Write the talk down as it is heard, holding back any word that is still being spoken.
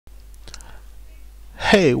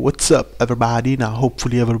Hey, what's up everybody? Now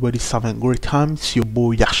hopefully everybody's having a great time. It's your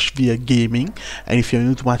boy Yashvir Gaming, and if you're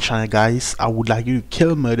new to my channel guys, I would like you to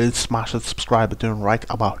kill murder and smash that subscribe button right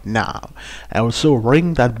about now, and also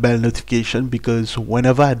ring that bell notification because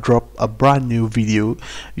whenever I drop a brand new video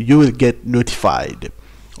you will get notified.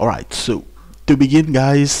 Alright, so to begin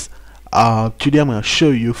guys, today I'm going to show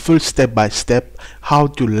you full step by step how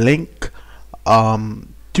to link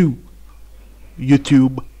to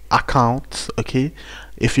YouTube accounts. Okay,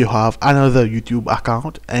 if you have another YouTube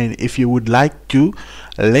account and if you would like to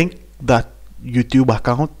link that YouTube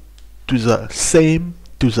account to the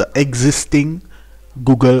existing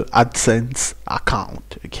Google AdSense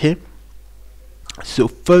account. Okay, so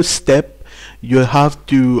first step, you have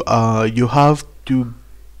to go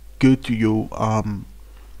to your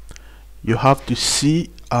you have to see,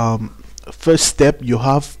 first step, you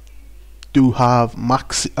have to have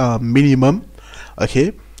minimum.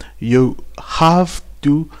 Okay, you have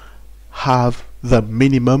to have the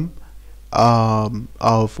minimum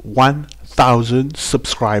of 1,000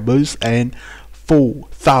 subscribers and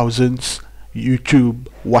 4,000 YouTube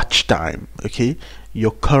watch time. Okay,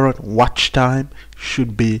 your current watch time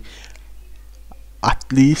should be at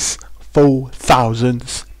least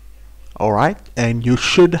 4,000. Alright, and you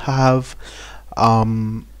should have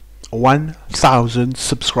 1,000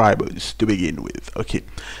 subscribers to begin with. Okay,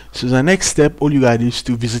 so the next step, all you gotta do is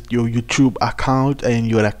to visit your YouTube account and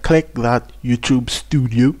you gotta click that YouTube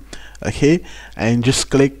studio. Okay, and just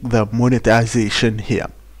click the monetization here.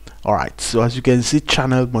 Alright, so as you can see,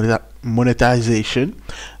 channel monetization.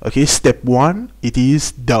 Okay, step 1, it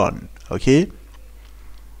is done. Okay,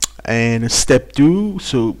 and step 2,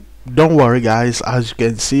 so don't worry guys, as you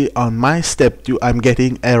can see on my step 2 I'm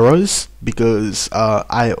getting errors because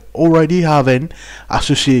I already have an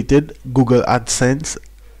associated Google AdSense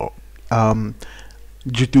due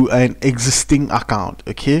to an existing account.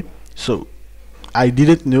 Okay, so I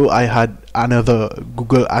didn't know I had another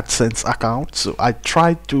Google AdSense account, so I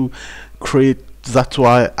tried to create, that's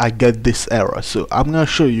why I get this error. So I'm gonna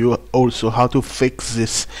show you also how to fix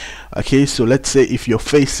this. Okay, so let's say if you're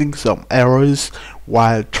facing some errors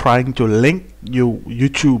while trying to link your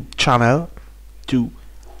YouTube channel to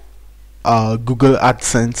Google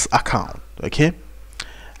AdSense account. Okay,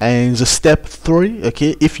 and the step 3,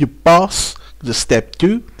 okay, if you pass the step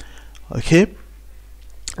 2, okay,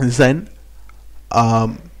 then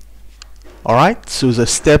alright, so the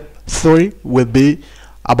step 3 will be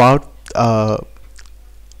about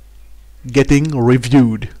getting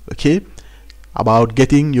reviewed. Okay, about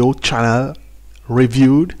getting your channel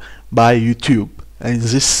reviewed by YouTube, and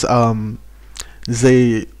this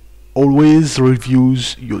they always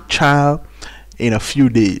reviews your channel in a few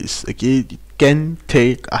days. Okay, it can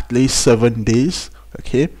take at least 7 days.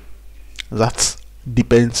 Okay, that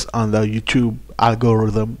depends on the YouTube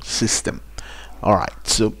algorithm system. Alright,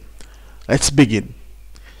 so let's begin.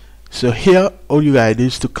 So here all you guys do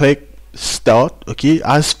is to click start. Okay,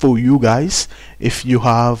 as for you guys, if you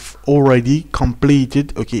have already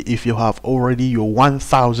completed, okay, if you have already your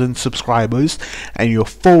 1,000 subscribers and your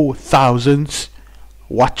 4,000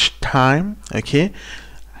 watch time, okay,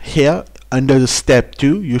 here under the step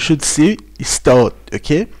 2 you should see start.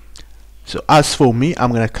 Okay, so as for me,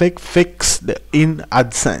 I'm gonna click fix the in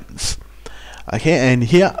AdSense. Okay, and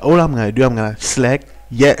here all I'm gonna do, I'm gonna select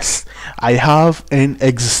yes, I have an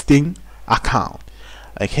existing account.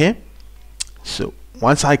 Okay, so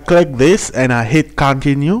once I click this and I hit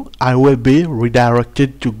continue, I will be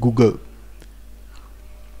redirected to Google.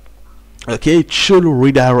 Okay, it should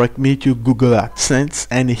redirect me to Google AdSense,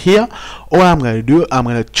 and here all I'm gonna do, I'm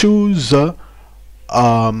gonna choose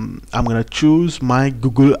my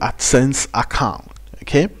Google AdSense account.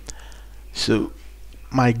 Okay, so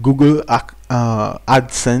my Google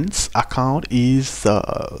AdSense account is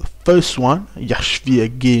the first one,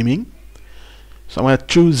 Yashvir Gaming. So I'm gonna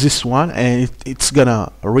choose this one, and it's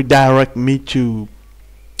gonna redirect me to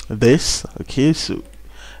this. Okay, so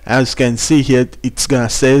as you can see here, it's gonna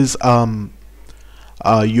says your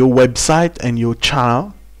website and your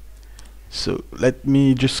channel. So let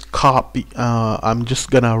me just copy. I'm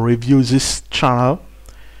just gonna review this channel.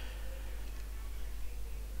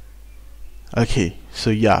 Okay, so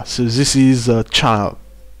yeah, so this is a channel.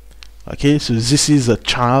 Okay, so this is a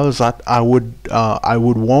channel that I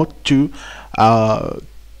would want to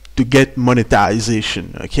get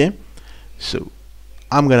monetization. Okay, so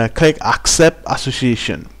I'm gonna click accept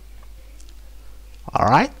association.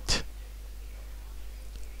 Alright,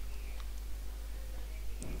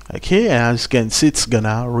 okay, and as you can see, it's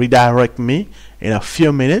gonna redirect me in a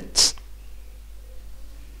few minutes,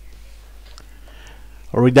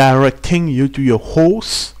 redirecting you to your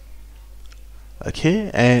host Okay,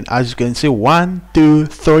 and as you can see, 1 2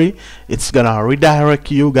 3, it's gonna redirect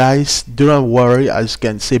you guys. Do not worry. As you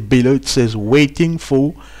can see below, it says waiting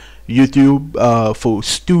for YouTube, for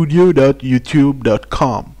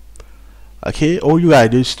studio.youtube.com. okay, all you gotta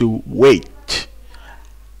do is to wait.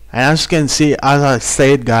 And as you can see, as I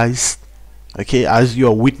said guys, okay, as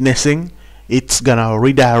you're witnessing, it's gonna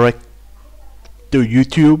redirect to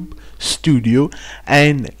YouTube Studio,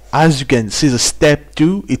 and as you can see, the step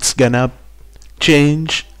 2, it's gonna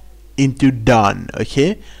change into done.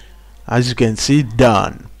 Okay, as you can see,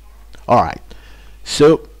 done. Alright,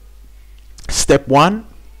 so step 1,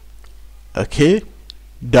 okay,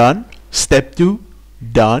 done. Step 2,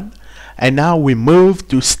 done. And now we move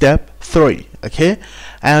to step 3. Okay,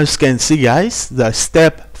 as you can see guys, the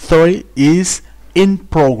step 3 is in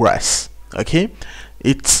progress. Okay,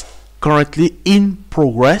 it's currently in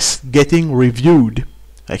progress, getting reviewed.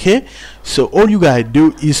 Okay, so all you gotta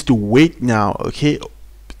do is to wait now. Okay,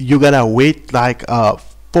 you gotta wait like 4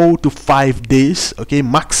 to 5 days. Okay,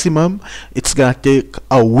 maximum it's gonna take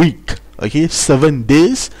a week. Okay, 7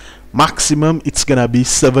 days maximum, it's gonna be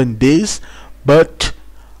 7 days, but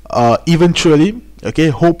eventually, okay,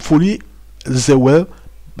 hopefully they will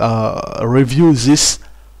review this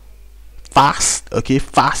fast. Okay,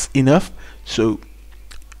 fast enough. So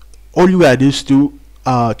all you gotta do is to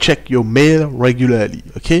check your mail regularly.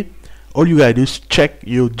 Okay, all you gotta do is check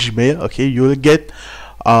your Gmail. Okay, you will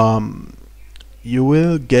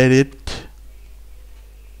get it.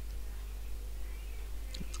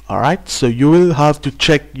 Alright, so you will have to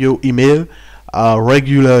check your email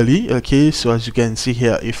regularly. Okay, so as you can see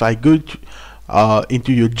here, if I go to,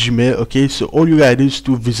 into your Gmail, okay, so all you gotta do is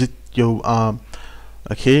to visit your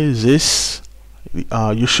okay, this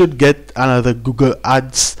you should get another Google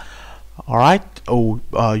Ads, alright, or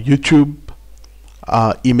YouTube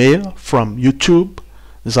email from YouTube,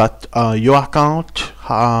 that your account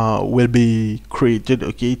will be created.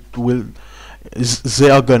 Okay, it will, they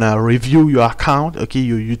are gonna review your account, okay,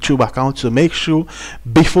 your YouTube account. So make sure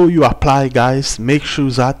before you apply guys, make sure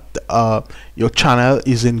that your channel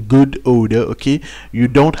is in good order. Okay, you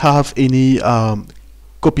don't have any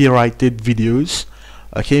copyrighted videos.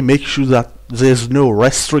 Okay, make sure that there's no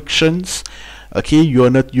restrictions. Okay, you're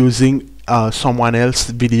not using someone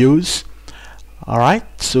else's videos.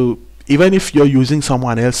 Alright, so even if you're using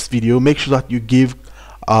someone else's video, make sure that you give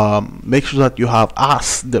make sure that you have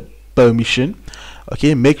asked the permission.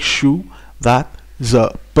 Okay, make sure that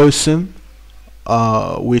the person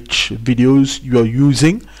which videos you're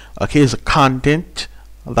using, okay, the content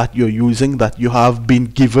that you're using, that you have been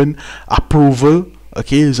given approval,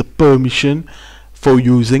 okay, the permission for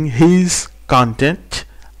using his content.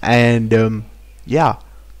 And yeah,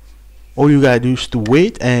 all you gotta do is to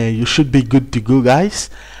wait, and you should be good to go guys.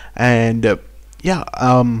 And yeah,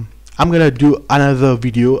 I'm gonna do another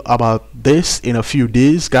video about this in a few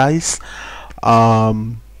days guys.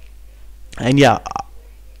 And yeah,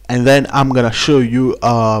 and then I'm gonna show you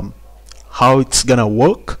how it's gonna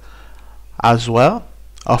work as well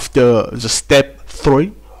after the step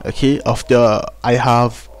 3. okay, after I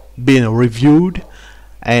have been reviewed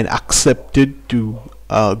and accepted to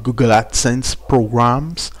Google AdSense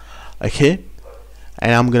programs. Okay,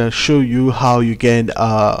 and I'm gonna show you how you can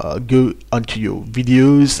go onto your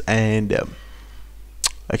videos and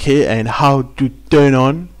okay, and how to turn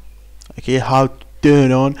on, okay, how to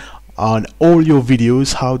turn on all your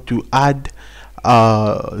videos, how to add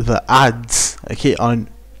the ads, okay, on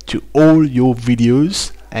to all your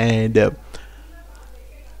videos. And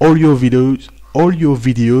all your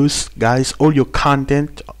videos guys, all your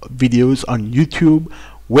content videos on YouTube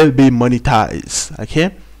will be monetized.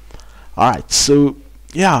 Okay, alright, so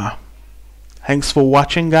yeah, thanks for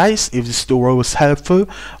watching guys. If this tutorial was helpful,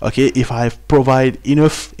 okay, if I've provided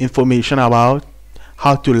enough information about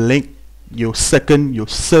how to link your second, your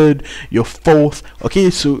third, your fourth, okay,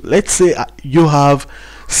 so let's say you have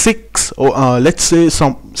 6, or let's say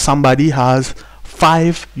somebody has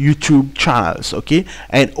 5 YouTube channels, okay,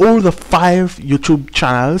 and all the 5 YouTube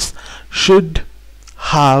channels should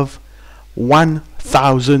have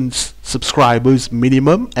 1,000 subscribers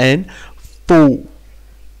minimum and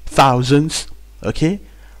 4,000 okay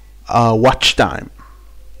watch time.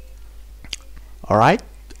 Alright,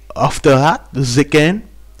 after that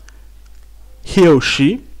he or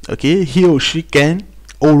she can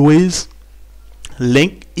always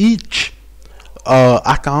link each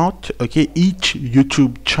account, okay, each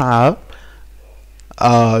YouTube channel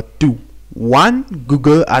to one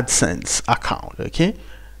Google AdSense account. Okay,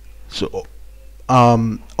 so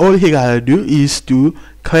all he gotta do is to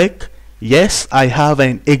click yes, I have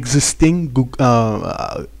an existing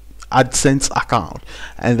Google AdSense account,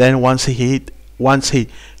 and then once he hit once he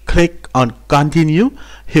click on continue,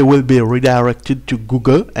 he will be redirected to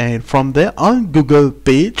Google, and from there on Google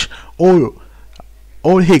page,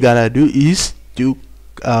 all he gotta do is to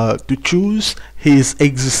choose his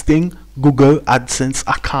existing Google AdSense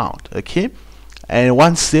account. Okay, and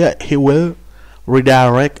once there, he will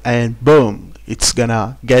redirect, and boom, it's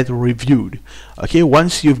gonna get reviewed. Okay,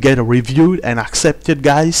 once you've get reviewed and accepted,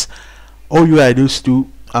 guys, all you gotta do is to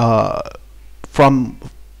from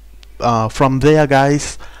there,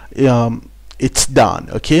 guys, it's done.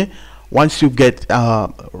 Okay, once you get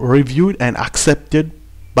reviewed and accepted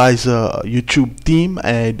by the YouTube team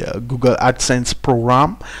and Google AdSense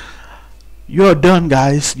program, you're done,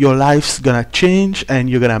 guys. Your life's gonna change and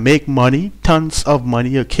you're gonna make money, tons of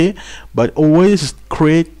money. Okay, but always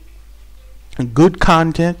create good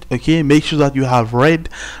content. Okay, make sure that you have read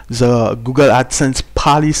the Google AdSense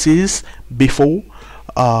policies before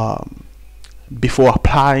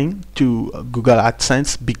applying to Google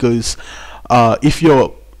AdSense, because if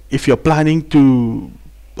you're planning to,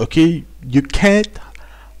 okay, you can't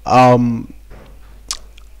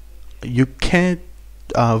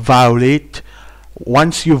violate.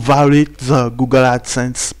 Once you violate the Google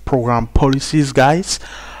AdSense program policies, guys,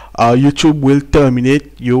 YouTube will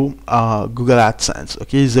terminate your Google AdSense.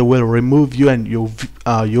 Okay, they will remove you, and your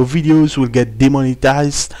videos will get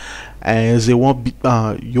demonetized, and they won't be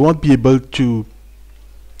you won't be able to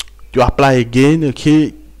apply again.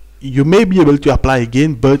 Okay, you may be able to apply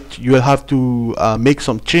again, but you will have to make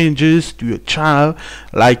some changes to your channel,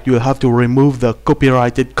 like you will have to remove the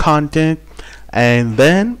copyrighted content and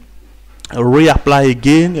then reapply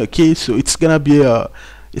again. Okay, so it's gonna be a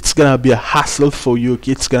hassle for you.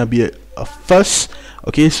 Okay, it's gonna be a fuss.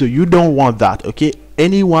 Okay, so you don't want that. Okay,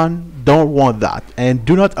 anyone don't want that. And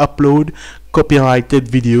do not upload copyrighted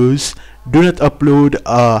videos. Do not upload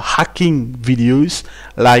hacking videos,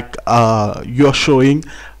 like you're showing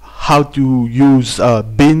how to use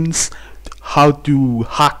bins, how to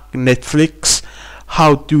hack Netflix,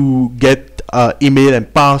 how to get email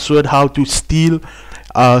and password, how to steal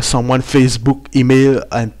someone Facebook email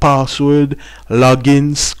and password,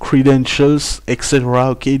 logins, credentials, etc.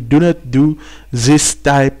 Okay, do not do this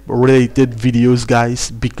type related videos,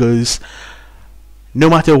 guys, because no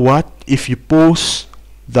matter what, if you post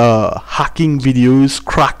the hacking videos,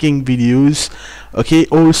 cracking videos, okay,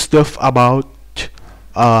 all stuff about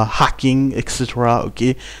hacking, etc.,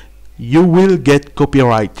 okay, you will get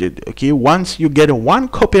copyrighted. Okay, once you get one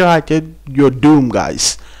copyrighted, you're doomed,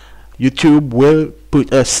 guys. YouTube will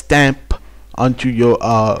put a stamp onto your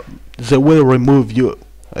they will remove you.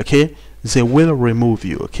 Okay, they will remove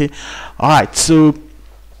you. Okay, all right, so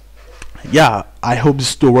yeah, I hope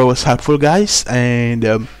this tutorial was helpful, guys,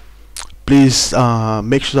 and please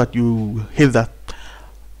make sure that you hit that,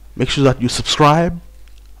 make sure that you subscribe,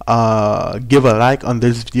 give a like on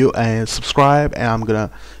this video and subscribe, and I'm gonna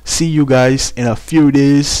see you guys in a few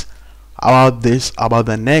days about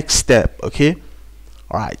the next step. Okay,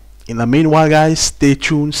 all right, in the meanwhile, guys, stay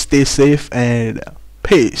tuned, stay safe, and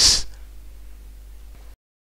peace.